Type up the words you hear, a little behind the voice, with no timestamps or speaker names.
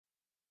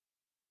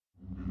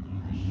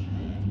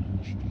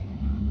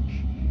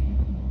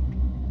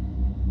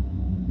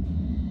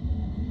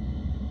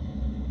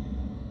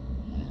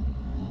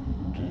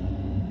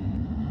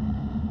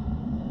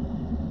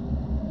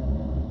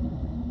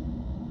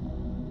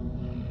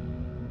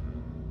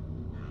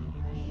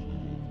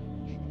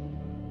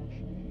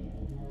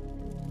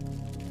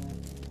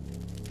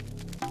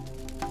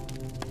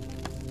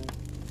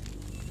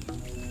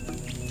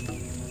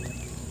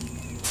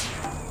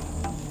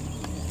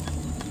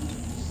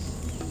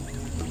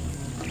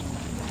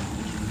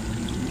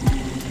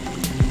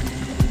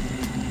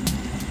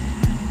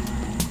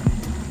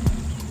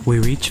We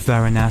reach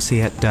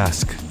Varanasi at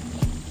dusk.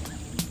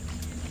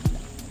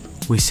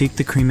 We seek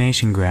the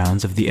cremation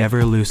grounds of the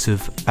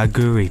ever-elusive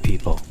Aghori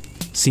people,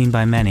 seen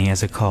by many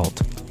as a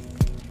cult.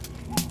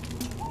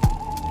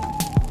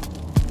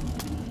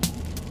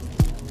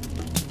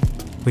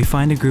 We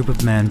find a group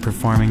of men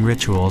performing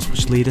rituals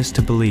which lead us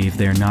to believe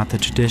they are not the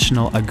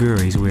traditional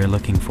Aghoris we are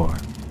looking for.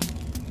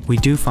 We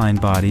do find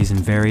bodies in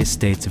various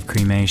states of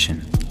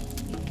cremation.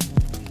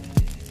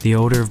 The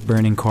odor of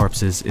burning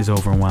corpses is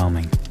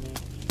overwhelming.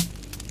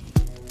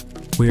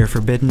 We are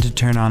forbidden to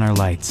turn on our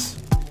lights.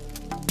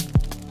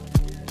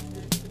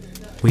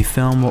 We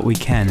film what we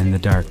can in the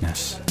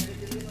darkness.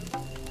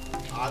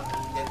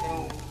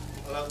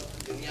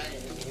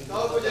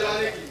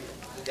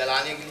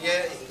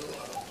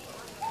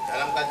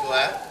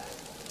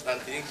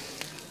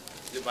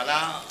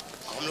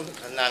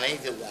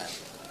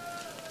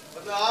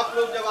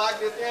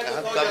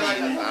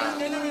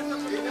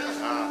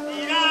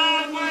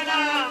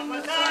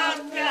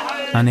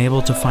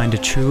 Unable to find a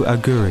true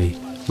Aghori,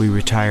 we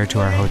retire to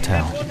our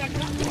hotel.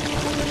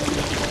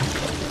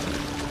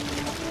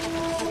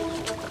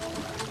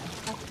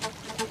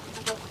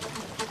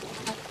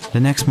 The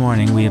next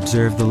morning, we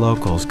observe the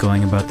locals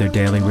going about their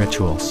daily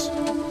rituals.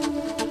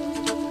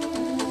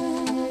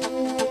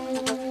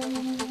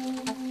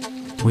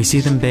 We see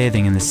them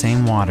bathing in the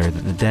same water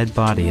that the dead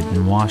body had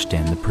been washed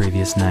in the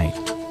previous night.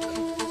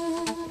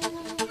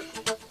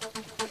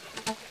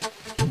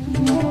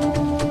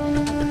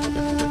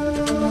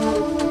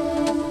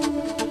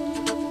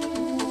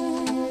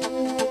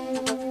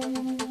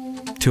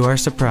 To our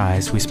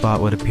surprise, we spot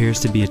what appears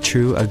to be a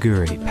true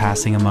Aghori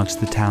passing amongst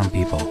the town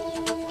people.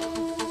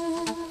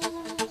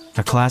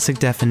 A classic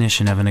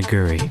definition of an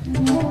Aghori,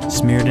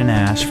 smeared in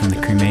ash from the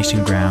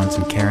cremation grounds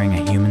and carrying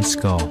a human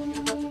skull.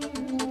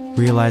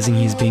 Realizing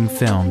he is being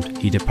filmed,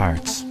 he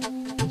departs.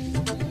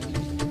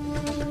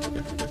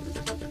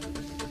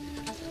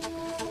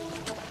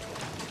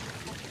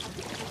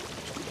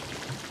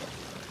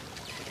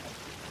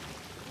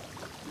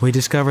 We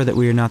discover that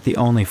we are not the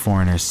only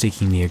foreigners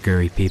seeking the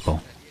Aghori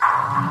people.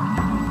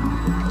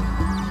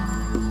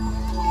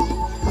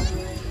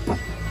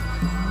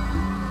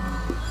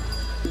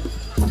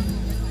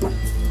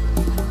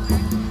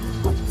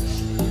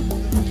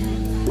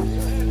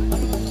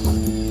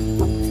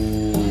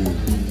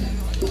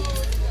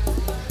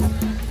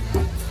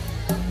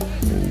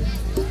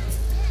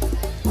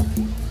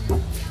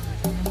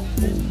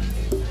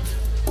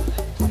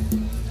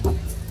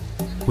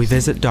 We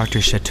visit Dr.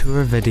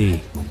 Shatur Vedi,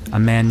 a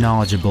man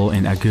knowledgeable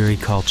in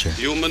Aghori culture.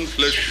 Human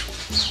flesh,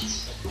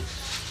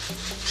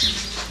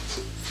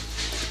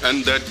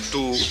 and that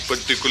too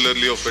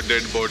particularly of a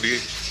dead body,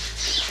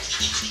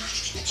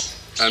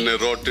 and a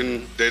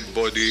rotten dead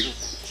body,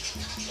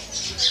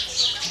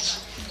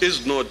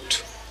 is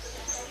not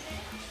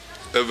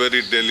a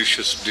very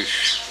delicious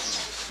dish.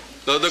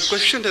 Now the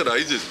question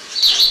arises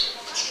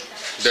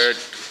that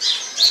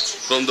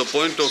from the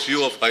point of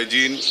view of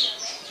hygiene,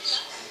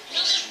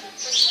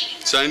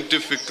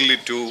 scientifically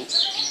too,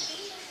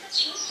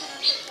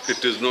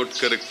 it is not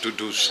correct to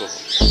do so.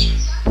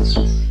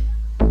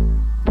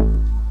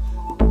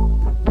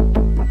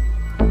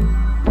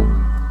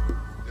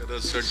 There are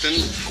certain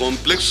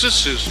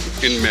complexes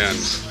in man,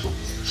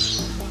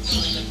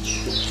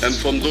 and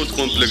from those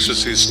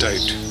complexes he is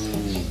tied.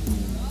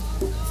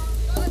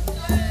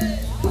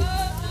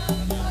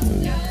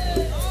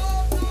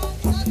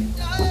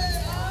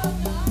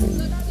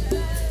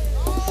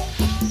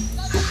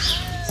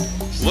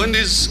 One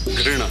is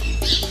grina,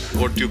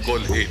 what you call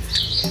hate.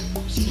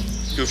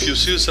 If you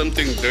see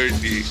something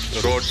dirty,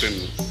 rotten,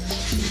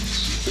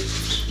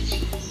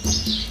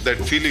 that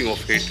feeling of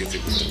hate is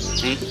in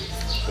you.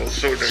 Oh,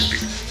 so dirty,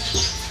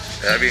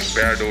 having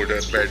bad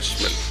odor, bad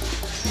smell.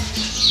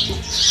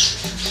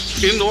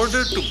 In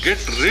order to get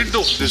rid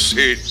of this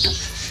hate,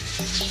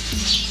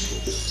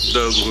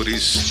 the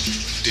Aghoris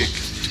take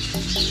it.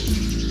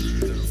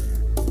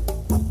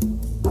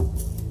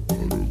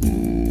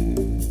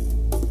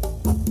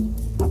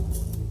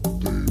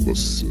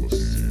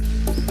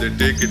 They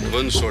take it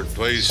once or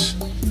twice,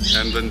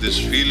 and when this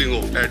feeling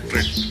of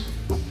hatred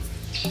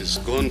is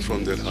gone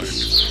from their heart,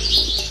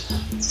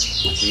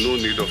 no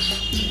need of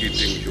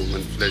eating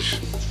human flesh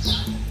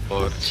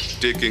or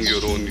taking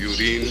your own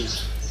urine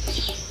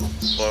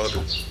or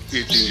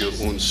eating your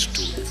own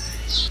stool.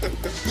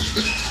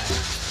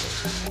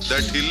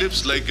 That he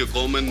lives like a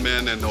common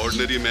man, an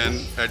ordinary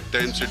man, at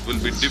times it will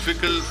be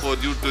difficult for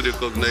you to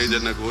recognize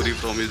an Aghori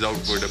from his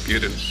outward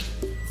appearance.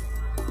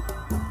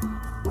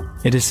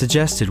 It is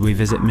suggested we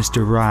visit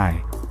Mr.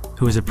 Rai,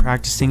 who is a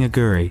practicing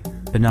Aghori,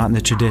 but not in the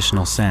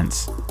traditional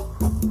sense.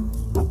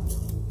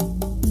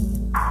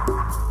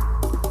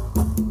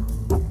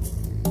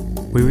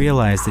 We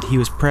realize that he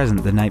was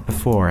present the night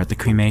before at the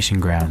cremation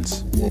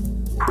grounds.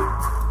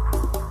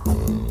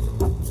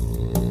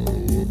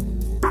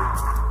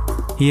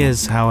 He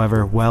is,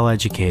 however, well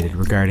educated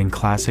regarding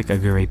classic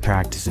Aghori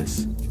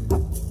practices.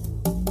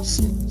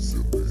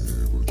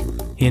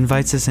 He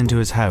invites us into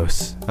his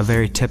house, a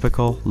very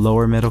typical,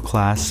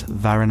 lower-middle-class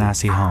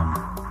Varanasi home.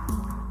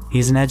 He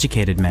is an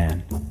educated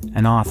man,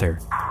 an author,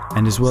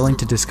 and is willing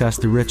to discuss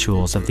the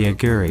rituals of the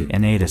Aghori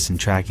and aid us in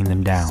tracking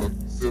them down.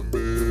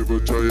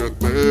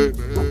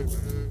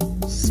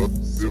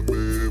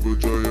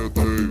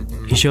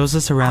 He shows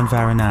us around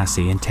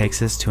Varanasi and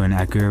takes us to an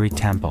Aghori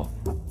temple.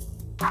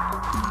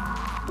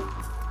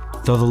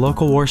 Though the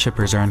local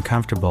worshippers are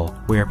uncomfortable,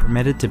 we are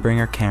permitted to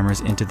bring our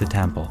cameras into the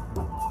temple.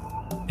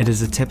 It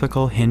is a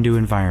typical Hindu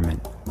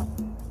environment,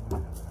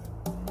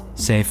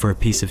 save for a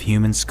piece of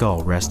human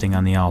skull resting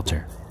on the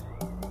altar.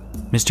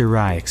 Mr.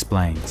 Rai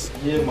explains.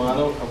 ये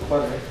मानव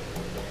खप्पर है,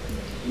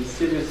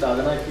 इससे जो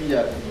साधना की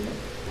जाती है,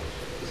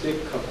 उसे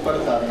खप्पर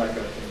साधना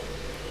करते हैं।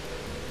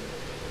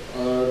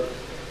 और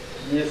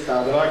ये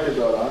साधना के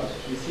दौरान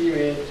इसी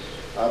में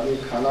आदमी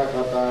खाना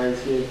खाता है,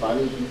 इसी में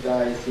पानी पीता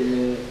है, इसी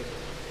में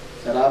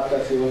शराब का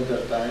सेवन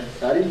करता है।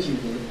 सारी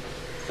चीजें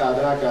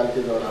साधना काल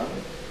के दौरान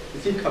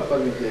इसी खप्पर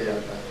में किया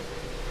जाता है।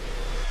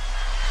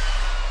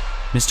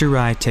 Mr.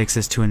 Rai takes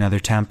us to another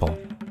temple.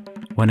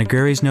 When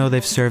Aghoris know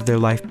they've served their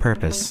life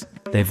purpose,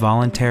 they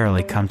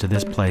voluntarily come to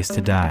this place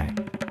to die.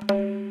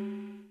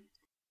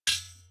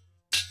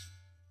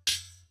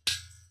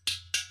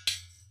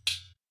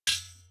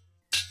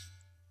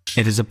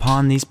 It is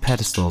upon these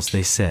pedestals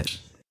they sit,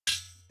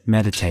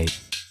 meditate,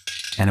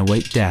 and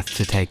await death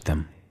to take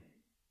them.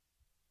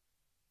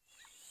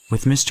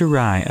 With Mr.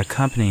 Rai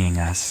accompanying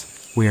us,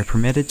 we are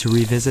permitted to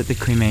revisit the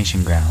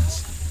cremation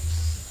grounds.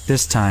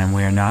 This time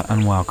we are not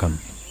unwelcome.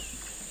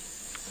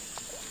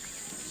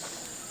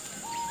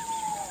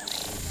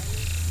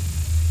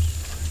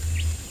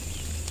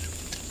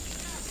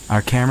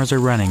 Our cameras are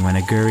running when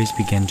Aghoris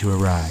begin to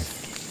arrive.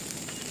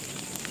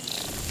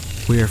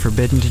 We are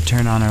forbidden to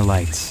turn on our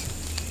lights.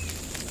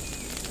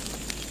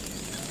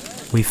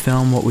 We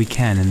film what we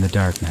can in the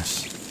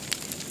darkness.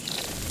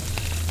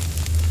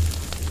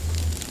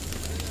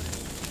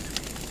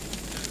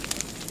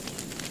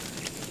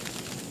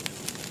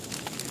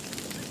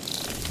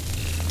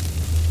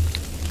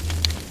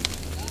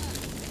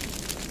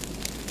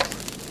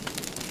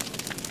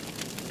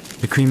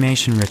 The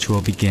cremation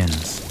ritual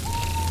begins.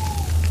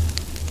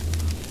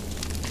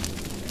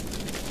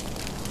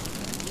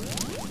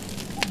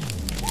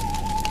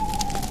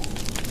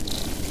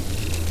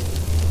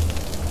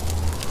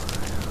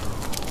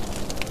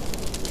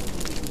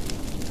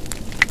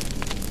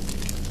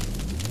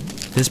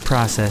 This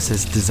process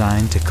is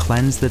designed to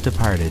cleanse the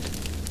departed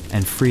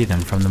and free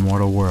them from the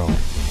mortal world.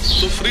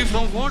 So free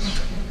from what?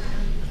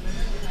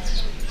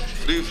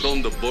 Free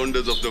from the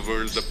bondage of the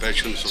world, the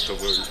passions of the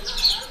world.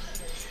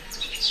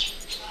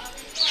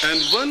 And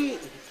one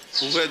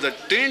who has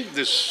attained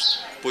this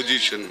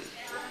position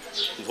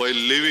while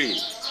living,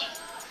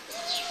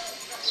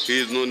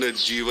 he is known as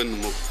Jivan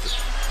Mukta.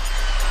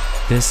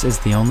 This is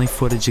the only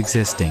footage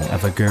existing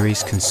of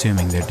Aghoris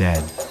consuming their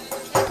dead.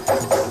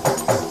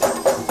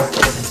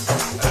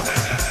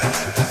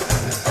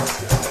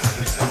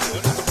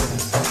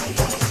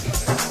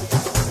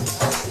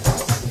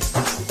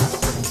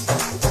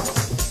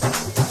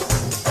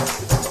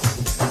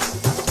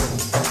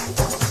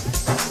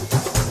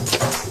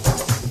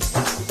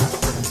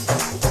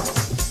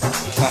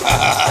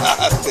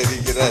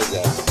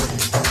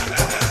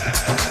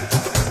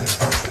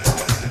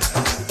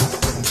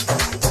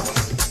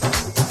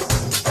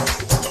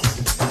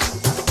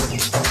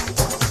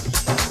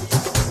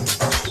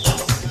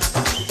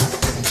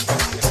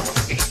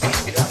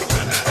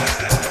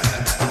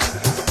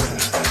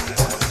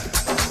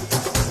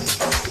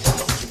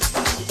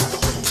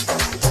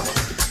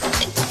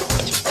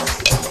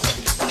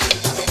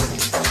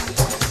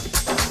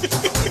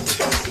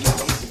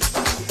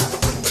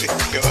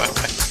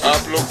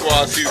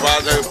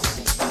 आशीर्वाद है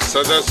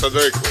सदा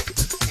सदा को।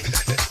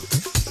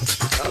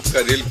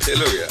 आपका दिल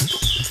fail हो गया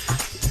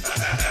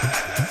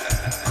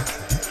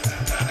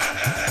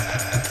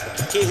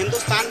कि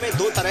हिंदुस्तान में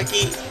दो तरह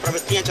की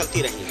प्रवृत्तियां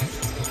चलती रही हैं।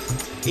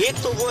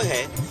 एक तो वो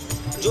है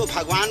जो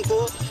भगवान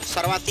को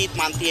सर्वातीत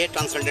मानती है,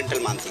 ट्रांसेंडेंटल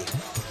मानती है,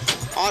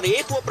 और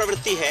एक वो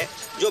प्रवृत्ति है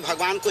जो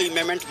भगवान को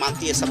इमेमेंट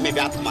मानती है, सब में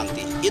व्याप्त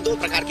मानती है। ये दो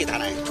प्रकार की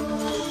धाराएं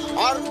हैं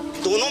और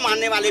दोनों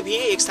मानने वाले भी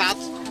एक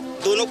साथ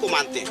दोनों को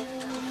मानते हैं।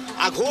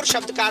 अघोर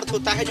शब्द का अर्थ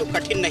होता है जो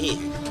कठिन नहीं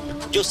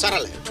है, जो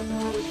सरल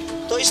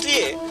है। तो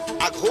इसलिए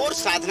अघोर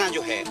साधना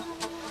जो है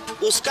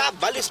उसका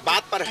बल इस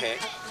बात पर है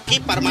कि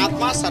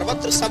परमात्मा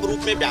सर्वत्र सब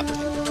रूप में व्याप्त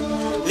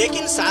है,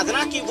 लेकिन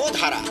साधना की वो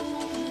धारा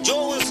जो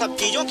उन सब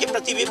चीजों के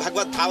प्रति भी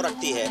भगवत भाव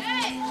रखती है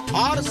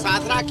और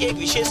साधना के एक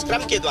विशेष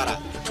क्रम के द्वारा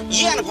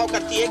ये अनुभव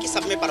करती है कि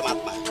सब में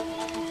परमात्मा है।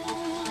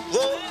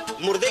 वो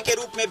मुर्दे के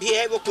रूप में भी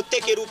है, वो कुत्ते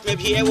के रूप में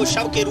भी है, वो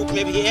शव के रूप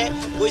में भी है,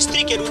 वो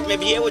स्त्री के रूप में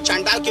भी है, वो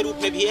चांडाल के रूप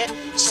में भी है।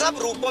 सब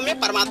रूपों में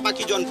परमात्मा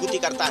की जो अनुभूति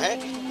करता है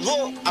वो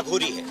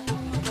अघोरी है।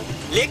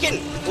 लेकिन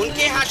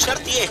उनके यहाँ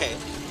शर्त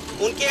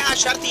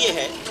ये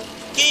है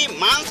कि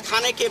मांस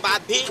खाने के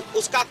बाद भी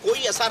उसका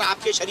कोई असर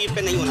आपके शरीर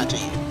पे नहीं होना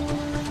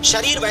चाहिए।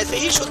 शरीर वैसे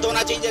ही शुद्ध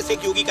होना चाहिए जैसे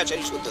एक योगी का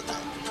शरीर शुद्ध होता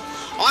है।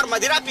 और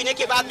मदिरा पीने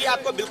के बाद भी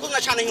आपको बिल्कुल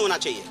नशा नहीं होना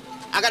चाहिए।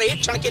 अगर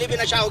एक क्षण के लिए भी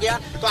नशा हो गया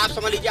तो आप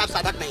समझ लीजिए आप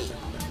साधक नहीं है।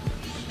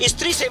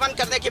 स्त्री सेवन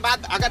करने के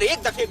बाद अगर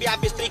एक दफे भी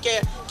आप स्त्री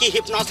की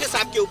हिप्नोसिस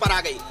आपके ऊपर आ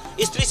गई,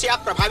 स्त्री से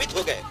आप प्रभावित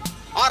हो गए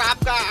और आप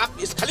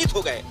स्खलित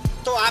हो गए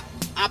तो आप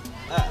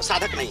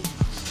साधक नहीं।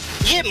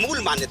 ये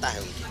मूल मान्यता है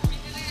उनकी।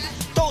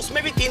 तो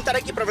उसमें भी 3 तरह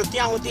की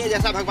प्रवृत्तियां होती हैं,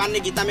 जैसा भगवान ने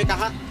गीता में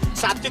कहा।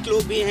 सात्विक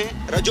लोग भी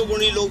हैं,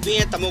 रजोगुणी लोग भी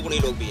हैं, तमोगुणी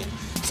लोग भी हैं।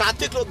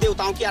 सात्विक लोग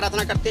देवताओं की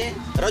आराधना करते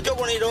हैं,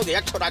 रजोगुणी लोग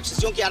यक्ष और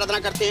राक्षसियों की आराधना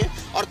करते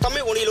हैं और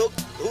तमोगुणी लोग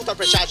भूत और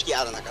पिशाच की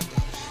आराधना करते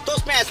हैं। तो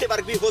उसमें ऐसे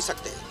वर्ग भी हो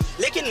सकते हैं,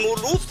 लेकिन मूल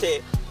रूप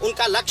से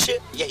उनका लक्ष्य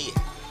यही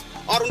है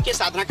और उनके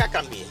साधना का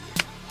क्रम भी है।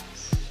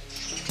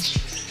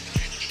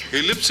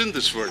 He lives in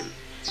this world,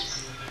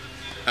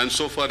 and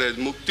so far as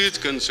mukti is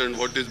concerned,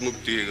 what is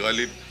mukti?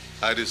 Ghalib,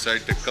 I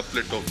recite a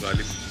couplet of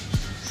Ghalib,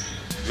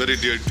 very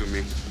dear to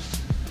me.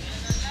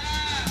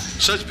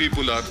 Such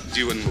people are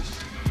जीवन मुक्त।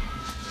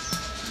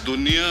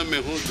 दुनिया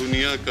में हूँ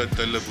दुनिया का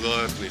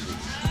तलबगार नहीं,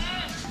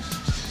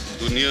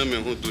 दुनिया में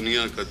हूँ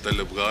दुनिया का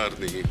तलबगार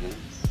नहीं हूँ,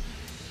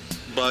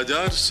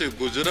 बाजार से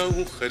गुजरा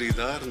हूँ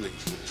खरीदार नहीं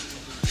हूँ।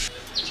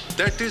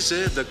 That is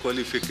the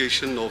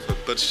qualification of a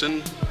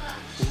person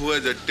who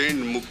has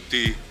attained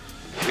mukti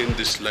in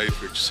this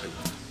life itself.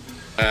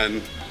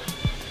 And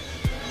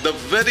the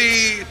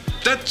very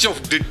touch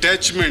of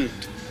detachment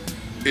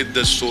is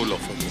the soul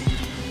of a monk.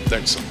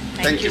 That's all.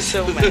 Thank you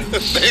so much.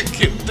 Thank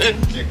you.